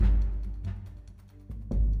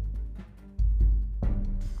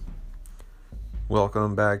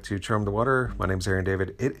Welcome back to Charm the Water. My name's Aaron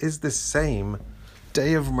David. It is the same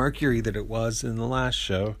day of Mercury that it was in the last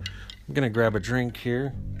show. I'm going to grab a drink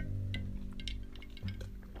here.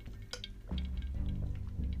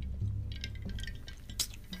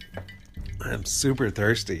 I'm super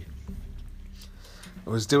thirsty. I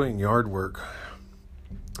was doing yard work.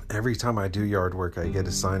 Every time I do yard work, I get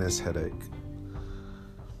a sinus headache.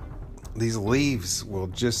 These leaves will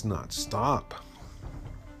just not stop.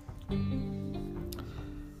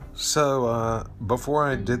 So, before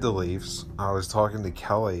I did the leaves, I was talking to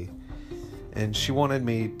Kelly, and she wanted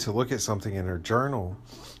me to look at something in her journal.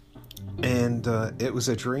 And it was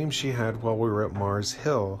a dream she had while we were at Mars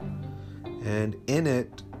Hill. And in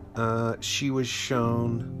it, she was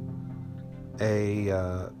shown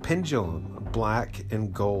a pendulum, a black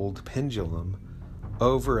and gold pendulum,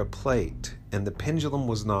 over a plate, and the pendulum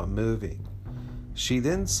was not moving. She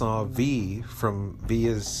then saw V from V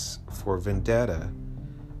is for Vendetta,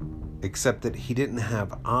 except that he didn't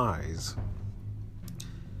have eyes.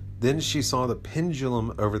 Then she saw the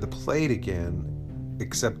pendulum over the plate again,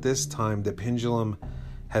 except this time the pendulum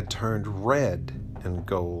had turned red and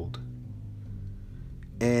gold,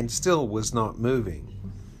 and still was not moving.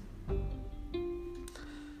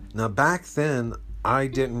 Now back then, I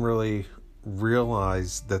didn't really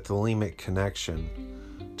realize the thelemic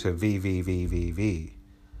connection to VVVVV.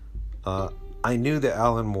 I knew that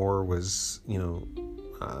Alan Moore was,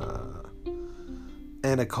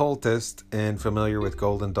 an occultist and familiar with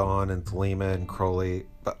Golden Dawn and Thelema and Crowley,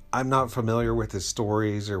 but I'm not familiar with his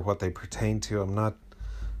stories or what they pertain to.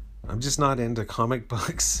 I'm just not into comic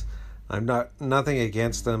books. I'm nothing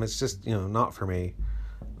against them. It's just, not for me.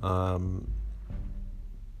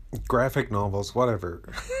 Graphic novels, whatever.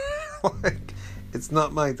 It's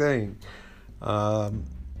not my thing. So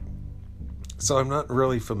I'm not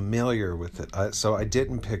really familiar with it. So I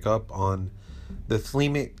didn't pick up on the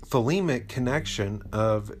thelemic connection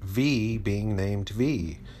of V being named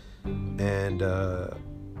V. And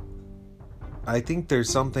I think there's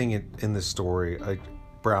something in the story. I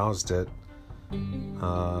browsed it.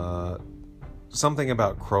 Something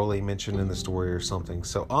about Crowley mentioned in the story or something.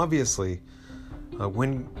 So obviously,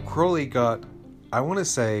 when Crowley got, I want to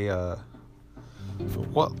say,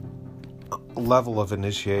 what level of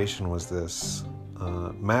initiation was this?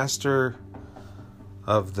 Master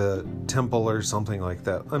of the Temple or something like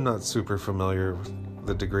that. I'm not super familiar with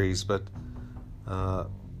the degrees, but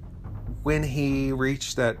when he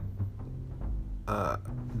reached that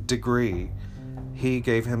degree, he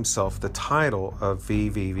gave himself the title of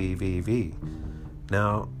VVVVV.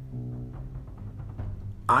 Now,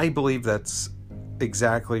 I believe that's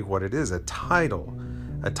exactly what it is, a title.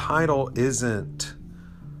 A title isn't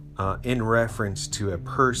in reference to a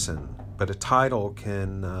person, but a title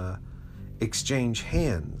can exchange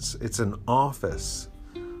hands. It's an office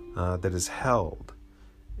that is held.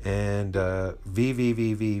 And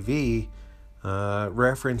VVVVV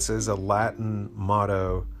references a Latin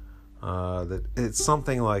motto that it's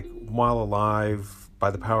something like, while alive, by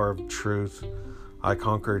the power of truth, I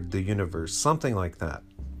conquered the universe. Something like that.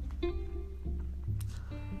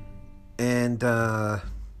 And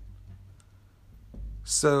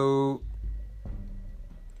so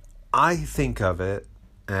I think of it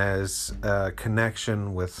as a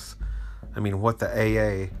connection with, what the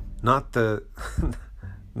AA, not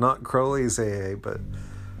Crowley's AA, but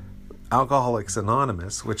Alcoholics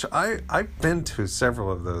Anonymous, which I've been to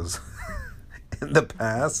several of those in the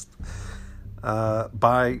past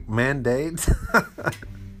by mandate,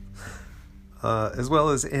 as well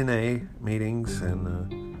as NA meetings.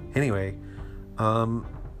 And anyway,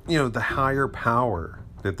 the higher power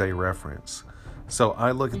that they reference. So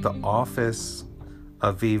I look at the office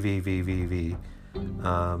of VVVVV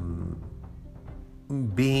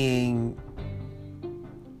being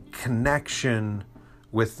connection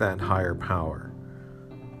with that higher power.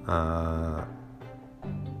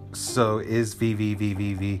 So is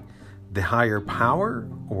VVVVV the higher power,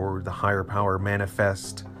 or the higher power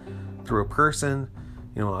manifest through a person?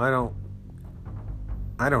 I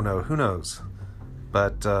don't know. Who knows?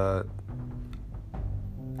 But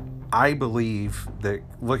I believe that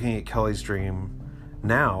looking at Kelly's dream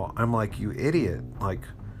now, I'm like, you idiot. Like,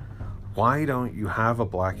 why don't you have a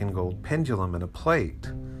black and gold pendulum in a plate?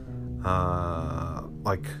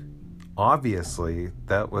 Obviously,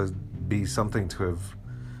 that would be something to have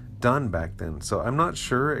done back then. So I'm not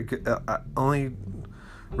sure. Only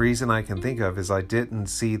reason I can think of is I didn't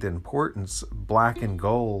see the importance, black and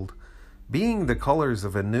gold being the colors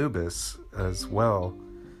of Anubis as well.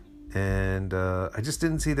 And I just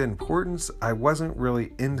didn't see the importance. I wasn't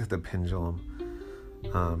really into the pendulum.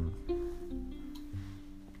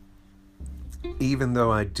 even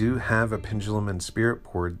though I do have a pendulum and spirit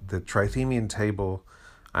board, the Trithemian table,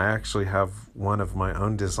 I actually have one of my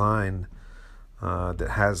own design that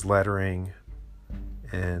has lettering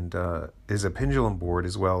and is a pendulum board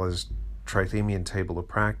as well as Trithemian table of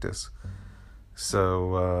practice.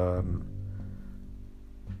 So,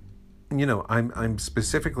 I'm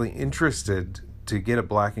specifically interested to get a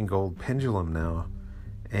black and gold pendulum now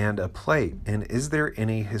and a plate. And is there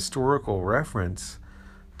any historical reference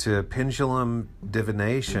to pendulum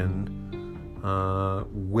divination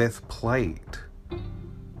with plate?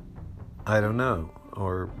 I don't know.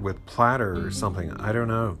 Or with platter or something. I don't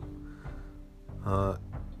know.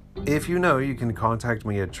 If you know, you can contact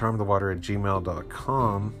me at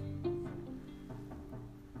charmthewater@gmail.com.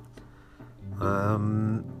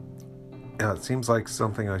 Yeah, it seems like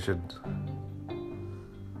something I should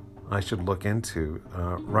look into.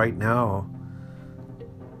 Right now,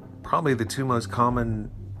 probably the two most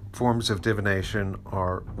common forms of divination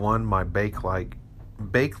are, one, my bake-like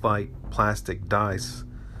plastic dice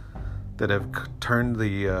that have turned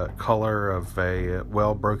the color of a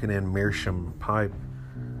well broken in meerschaum pipe,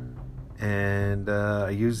 and I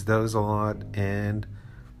use those a lot. And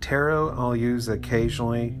tarot I'll use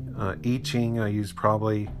occasionally. I Ching I use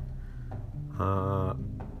probably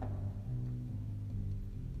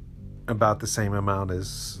about the same amount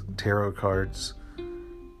as tarot cards,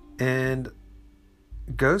 and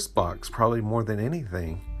ghost box probably more than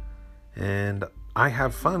anything. And I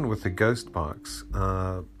have fun with the ghost box.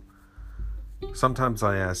 Sometimes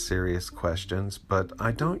I ask serious questions, but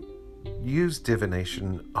I don't use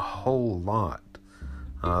divination a whole lot.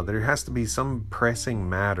 There has to be some pressing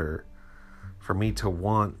matter for me to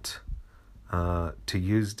want to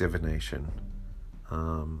use divination.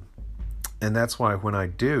 And that's why when I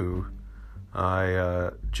do,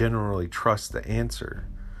 I generally trust the answer.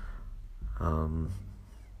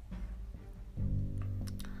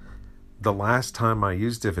 The last time I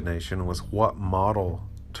used divination was what model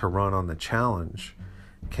to run on the challenge.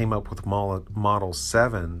 Came up with model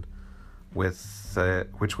 7,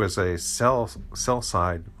 which was a sell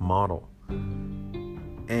side model,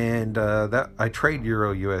 and that I trade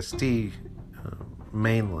Euro USD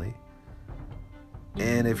mainly.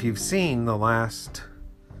 And if you've seen the last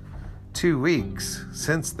 2 weeks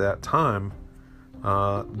since that time,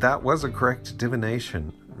 that was a correct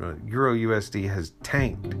divination. Euro USD has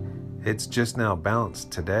tanked. It's just now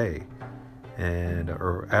bounced today,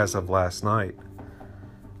 or as of last night.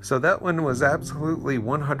 So that one was absolutely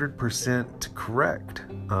 100% correct.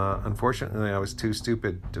 Unfortunately, I was too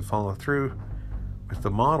stupid to follow through with the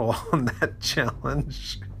model on that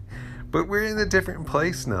challenge. But we're in a different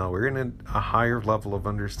place now. We're in a higher level of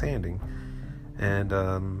understanding. And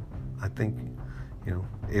I think,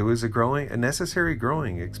 it was a necessary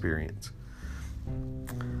growing experience.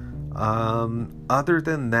 Other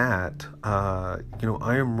than that, I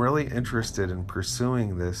am really interested in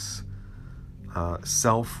pursuing this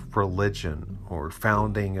self-religion or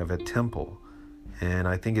founding of a temple. And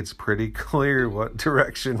I think it's pretty clear what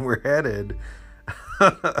direction we're headed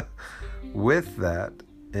with that.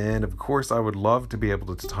 And of course, I would love to be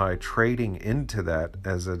able to tie trading into that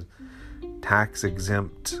as a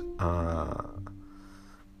tax-exempt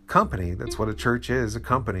company. That's what a church is, a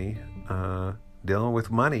company dealing with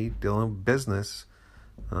money, dealing with business.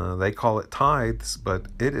 They call it tithes,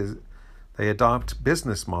 but they adopt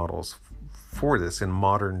business models for this in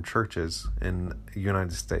modern churches in the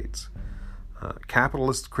United States.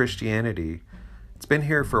 Capitalist Christianity, it's been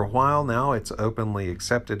here for a while now. It's openly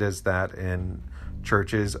accepted as that, and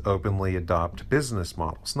churches openly adopt business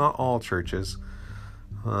models. Not all churches.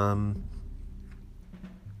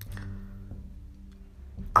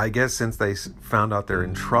 I guess since they found out they're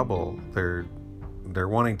in trouble, they're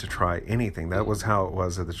wanting to try anything. That was how it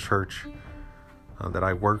was at the church that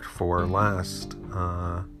I worked for last.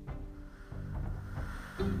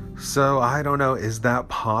 So I don't know, is that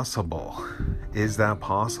possible?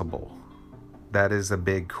 That is a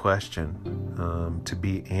big question to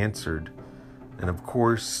be answered. And of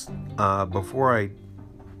course, before I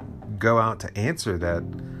go out to answer that,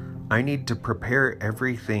 I need to prepare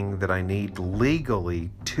everything that I need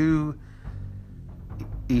legally to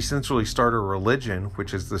essentially start a religion,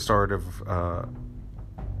 which is the start of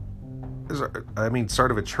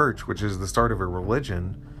start of a church, which is the start of a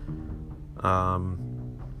religion. I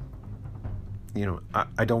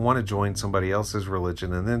don't want to join somebody else's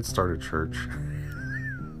religion and then start a church.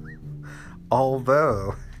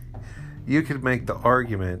 Although you could make the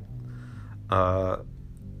argument,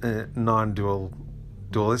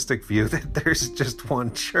 dualistic view, that there's just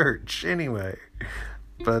one church anyway.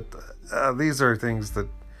 But these are things that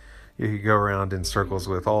you could go around in circles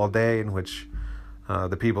with all day, in which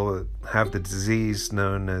the people that have the disease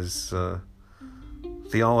known as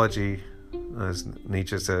theology, as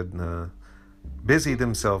Nietzsche said, busy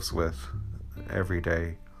themselves with every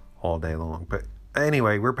day, all day long. But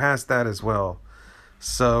anyway, we're past that as well.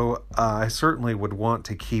 So I certainly would want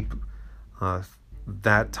to keep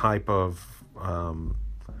that type of,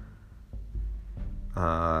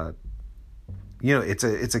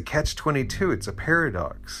 it's a catch-22. It's a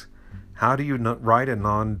paradox. How do you write a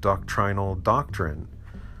non-doctrinal doctrine?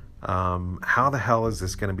 How the hell is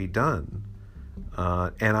this going to be done?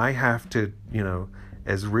 And I have to,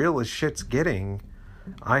 as real as shit's getting,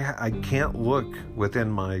 I can't look within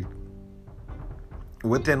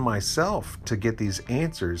myself to get these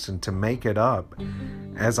answers and to make it up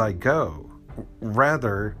as I go.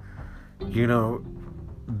 Rather,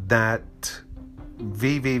 that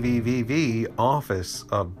VVVVV office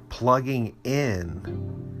of plugging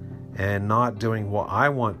in and not doing what I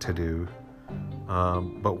want to do,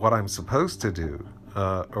 but what I'm supposed to do,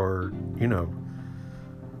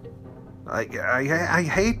 I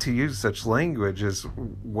hate to use such language as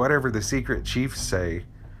whatever the secret chiefs say,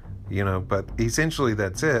 but essentially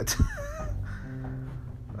that's it.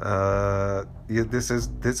 This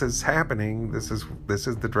is happening. This is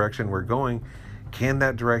the direction we're going. Can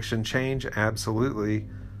that direction change? Absolutely.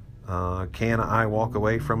 Can I walk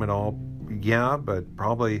away from it all? Yeah, but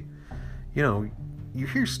probably, you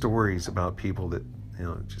hear stories about people that,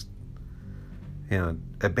 just,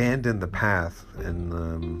 abandon the path, and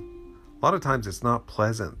a lot of times it's not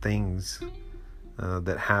pleasant things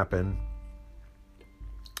that happen.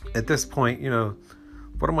 At this point,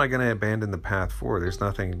 what am I going to abandon the path for? There's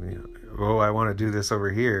nothing, I want to do this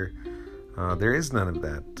over here. There is none of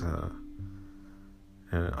that.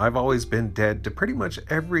 I've always been dead to pretty much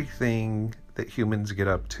everything that humans get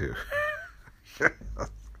up to. I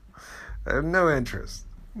have no interest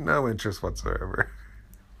whatsoever.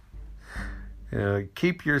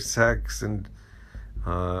 Keep your sex and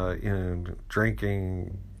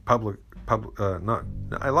drinking, public. Not.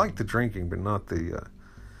 I like the drinking, but not the.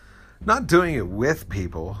 Not doing it with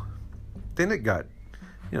people. Then it got,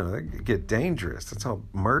 it get dangerous. That's how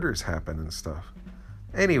murders happen and stuff.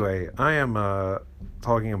 Anyway, I am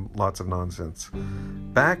talking lots of nonsense.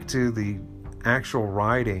 Back to the actual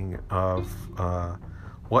writing of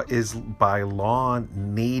what is by law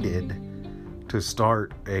needed to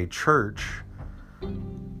start a church.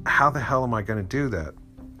 How the hell am I going to do that?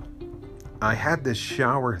 I had this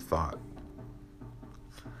shower thought.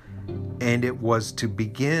 And it was to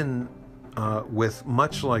begin with,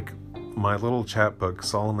 much like my little chapbook,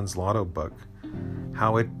 Solomon's Lotto book,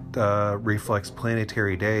 how it reflects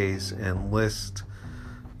planetary days and lists,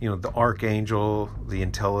 the archangel, the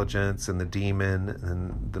intelligence, and the demon,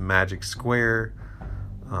 and the magic square.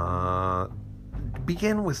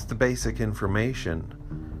 Begin with the basic information.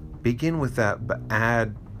 Begin with that, but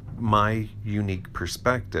add my unique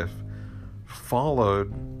perspective.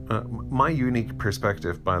 Followed, my unique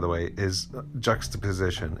perspective, by the way, is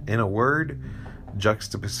juxtaposition. In a word,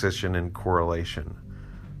 juxtaposition and correlation.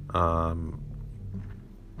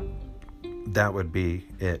 That would be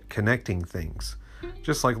it. Connecting things.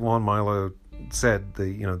 Just like Lon Milo said,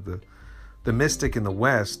 the mystic in the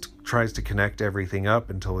West tries to connect everything up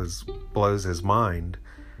until it blows his mind.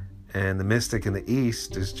 And the mystic in the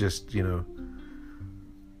East is just,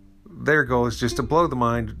 their goal is just to blow the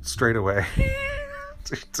mind straight away.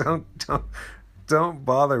 Don't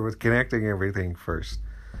bother with connecting everything first.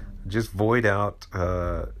 Just void out,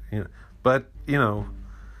 But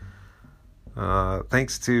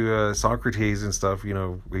thanks to Socrates and stuff,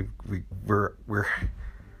 we're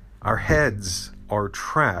our heads are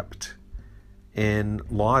trapped in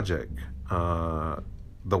logic.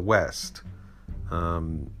 The West,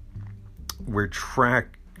 we're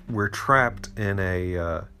trapped in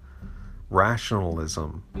a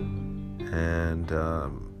rationalism, and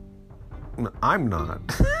I'm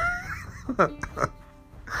not.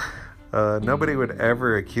 Nobody would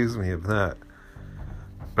ever accuse me of that.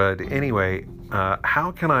 But anyway,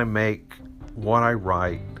 how can I make what I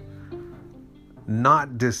write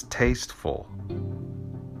not distasteful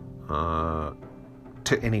to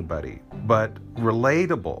anybody, but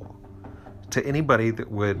relatable to anybody that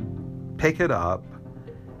would pick it up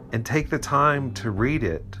and take the time to read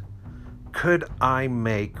it? Could I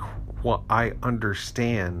make what I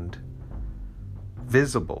understand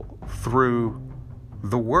visible through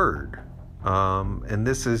the word? And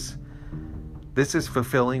this is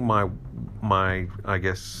fulfilling my I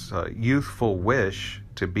guess youthful wish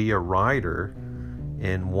to be a writer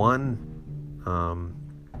in one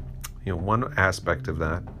one aspect of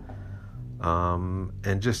that,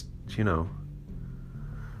 and just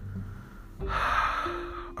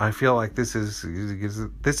I feel like this is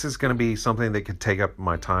going to be something that could take up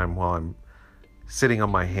my time while I'm sitting on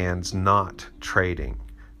my hands, not trading,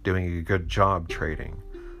 doing a good job trading.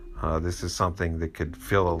 This is something that could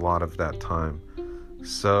fill a lot of that time.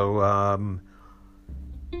 So,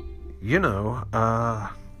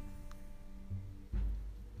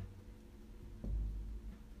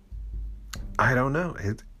 I don't know.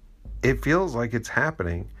 It feels like it's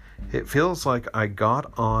happening. It feels like I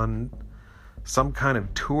got on some kind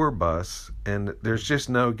of tour bus and there's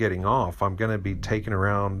just no getting off. I'm going to be taken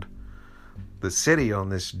around the city on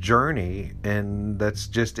this journey, and that's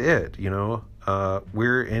just it.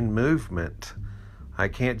 We're in movement. I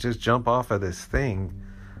can't just jump off of this thing.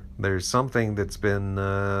 There's something that's been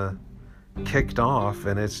kicked off,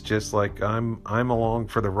 and it's just like I'm along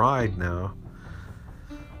for the ride now.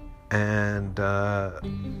 And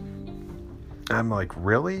I'm like,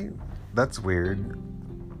 really? That's weird.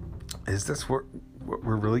 Is this what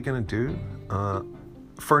we're really going to do?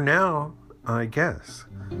 For now, I guess.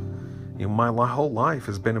 My whole life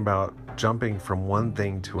has been about jumping from one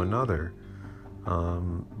thing to another.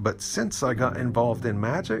 But since I got involved in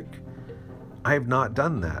magic, I have not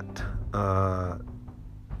done that.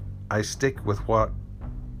 I stick with what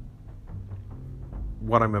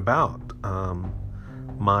I'm about.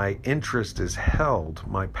 My interest is held.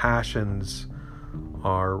 My passions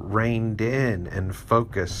are reined in and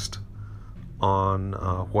focused on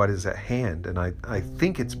what is at hand. And I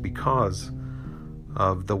think it's because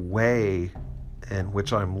of the way in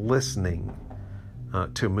which I'm listening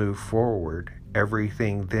to move forward.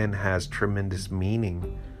 Everything then has tremendous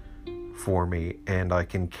meaning for me, and I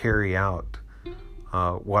can carry out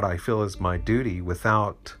what I feel is my duty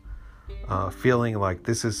without feeling like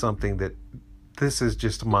this is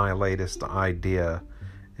just my latest idea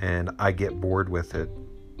and I get bored with it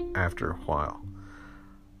after a while.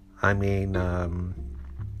 I mean,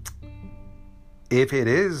 if it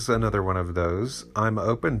is another one of those, I'm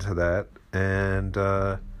open to that. And,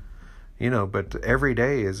 but every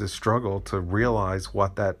day is a struggle to realize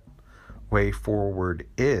what that way forward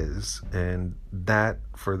is. And that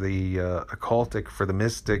for the occultic, for the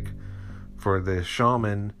mystic, for the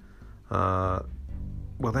shaman, that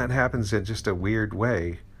happens in just a weird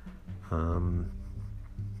way.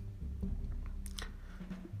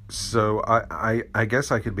 So I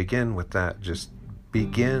guess I could begin with that. Just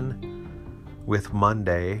begin with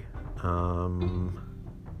Monday,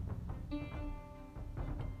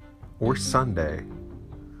 or Sunday.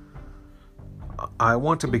 I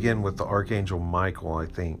want to begin with the Archangel Michael, I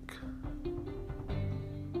think.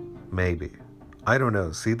 Maybe. I don't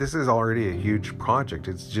know. See, this is already a huge project.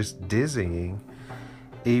 It's just dizzying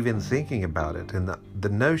even thinking about it. And the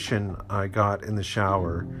notion I got in the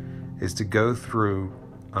shower is to go through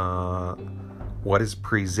what is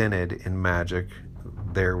presented in magic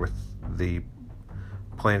there with the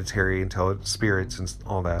planetary intelligent spirits and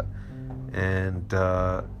all that, and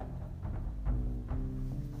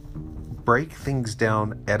break things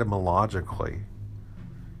down etymologically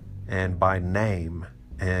and by name,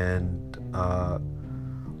 and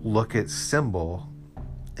look at symbol,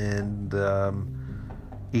 and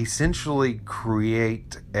essentially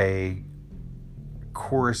create a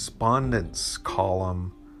correspondence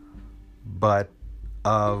column, but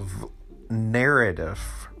of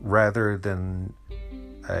narrative rather than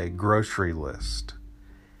a grocery list,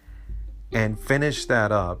 and finish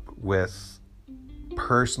that up with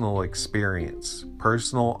personal experience,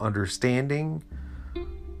 personal understanding,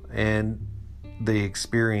 and the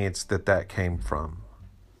experience that came from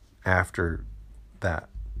after that.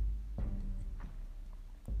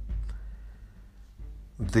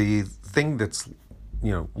 The thing that's,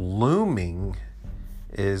 looming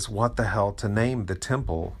is what the hell to name the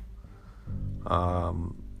temple.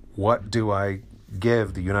 What do I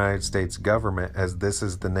give the United States government, as this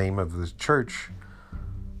is the name of the church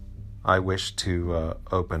I wish to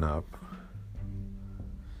open up?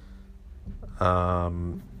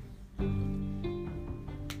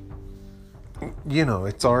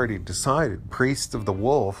 It's already decided. Priest of the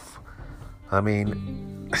Wolf. I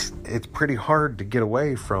mean, it's pretty hard to get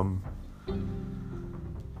away from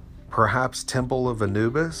perhaps Temple of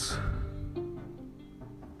Anubis.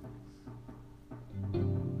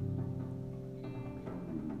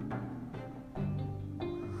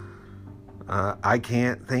 I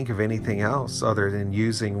can't think of anything else other than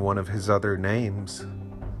using one of his other names,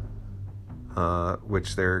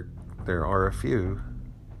 which there are a few.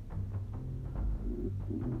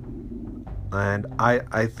 And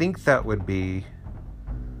I think that would be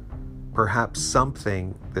perhaps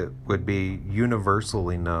something that would be universal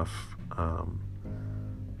enough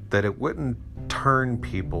that it wouldn't turn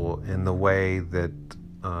people in the way that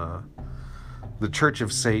the Church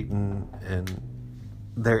of Satan and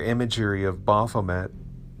their imagery of Baphomet.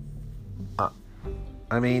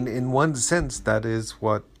 I mean, in one sense, that is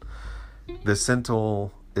what the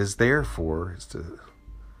Sentinel is there for, is to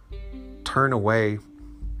turn away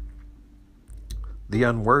the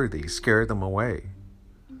unworthy, scare them away.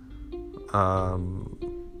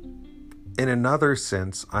 In another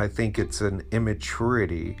sense, I think it's an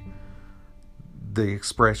immaturity, the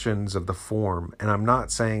expressions of the form. And I'm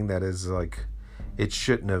not saying that is like it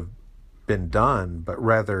shouldn't have been done, but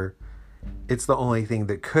rather it's the only thing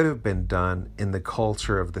that could have been done in the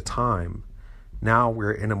culture of the time. Now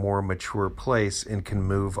we're in a more mature place and can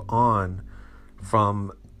move on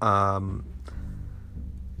from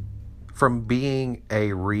being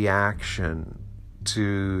a reaction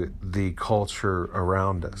to the culture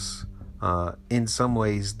around us. In some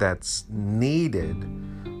ways that's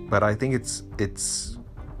needed, but I think it's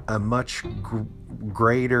a much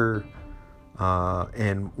greater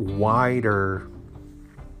and wider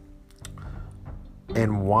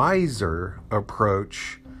and wiser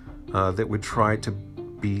approach that would try to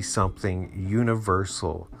be something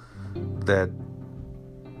universal that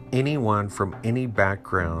anyone from any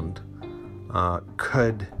background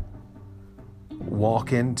could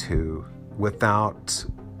walk into without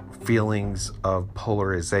feelings of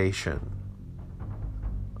polarization.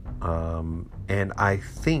 And I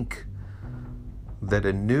think that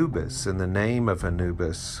Anubis, in the name of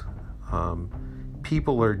Anubis,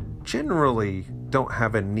 people are generally don't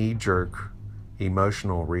have a knee-jerk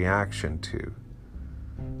emotional reaction to.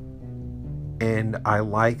 And I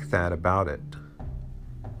like that about it.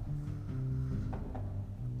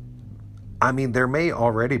 I mean, there may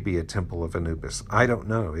already be a temple of Anubis. I don't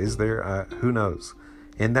know. Is there? Who knows?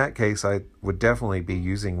 In that case, I would definitely be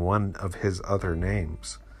using one of his other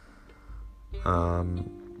names.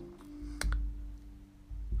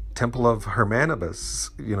 Temple of Hermanubis.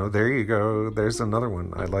 There you go. There's another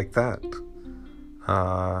one. I like that.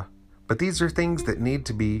 But these are things that need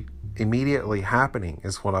to be immediately happening,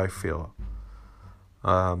 is what I feel.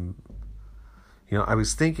 I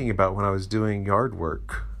was thinking about when I was doing yard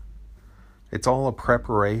work. It's all a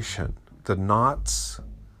preparation. The knots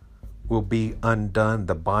will be undone.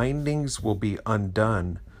 The bindings will be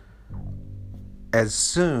undone as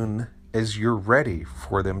soon as you're ready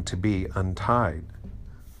for them to be untied.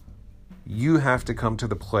 You have to come to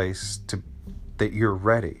the place that you're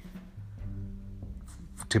ready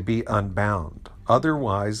to be unbound.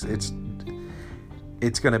 Otherwise, it's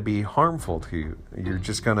going to be harmful to you. You're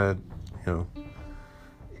just going to,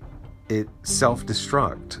 it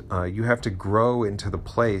self-destruct. You have to grow into the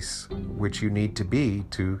place which you need to be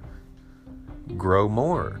to grow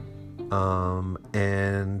more.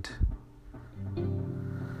 And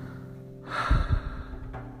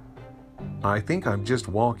I think I'm just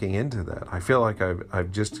walking into that. I feel like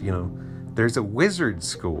I've just, there's a wizard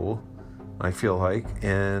school, I feel like,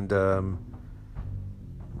 and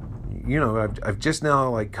I've just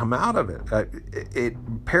now come out of it.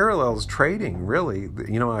 It parallels trading, really.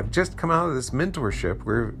 I've just come out of this mentorship.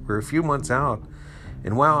 We're a few months out,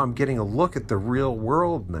 and wow, I'm getting a look at the real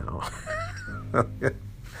world now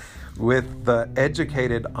with the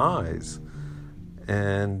educated eyes,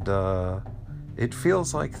 and it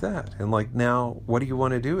feels like that. And now, what do you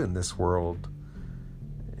want to do in this world?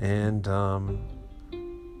 And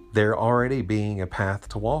there already being a path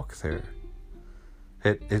to walk there.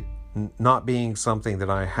 It not being something that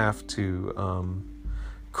I have to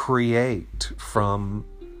create from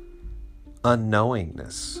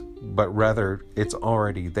unknowingness, but rather it's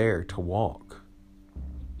already there to walk.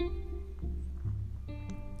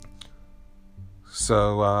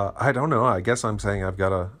 So I don't know. I guess I'm saying I've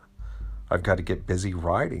got to get busy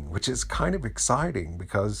writing, which is kind of exciting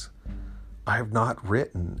because I have not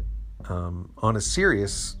written on a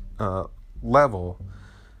serious level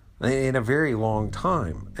in a very long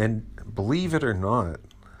time. And believe it or not,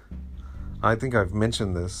 I think I've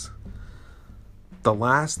mentioned this. The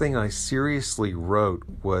last thing I seriously wrote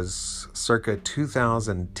was circa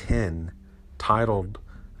 2010, titled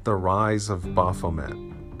The Rise of Baphomet.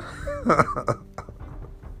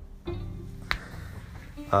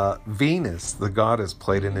 Venus, the goddess,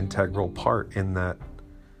 played an integral part in that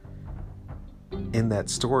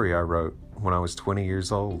story I wrote when I was 20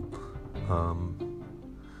 years old.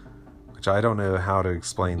 Which I don't know how to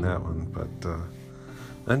explain that one, but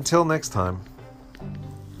until next time.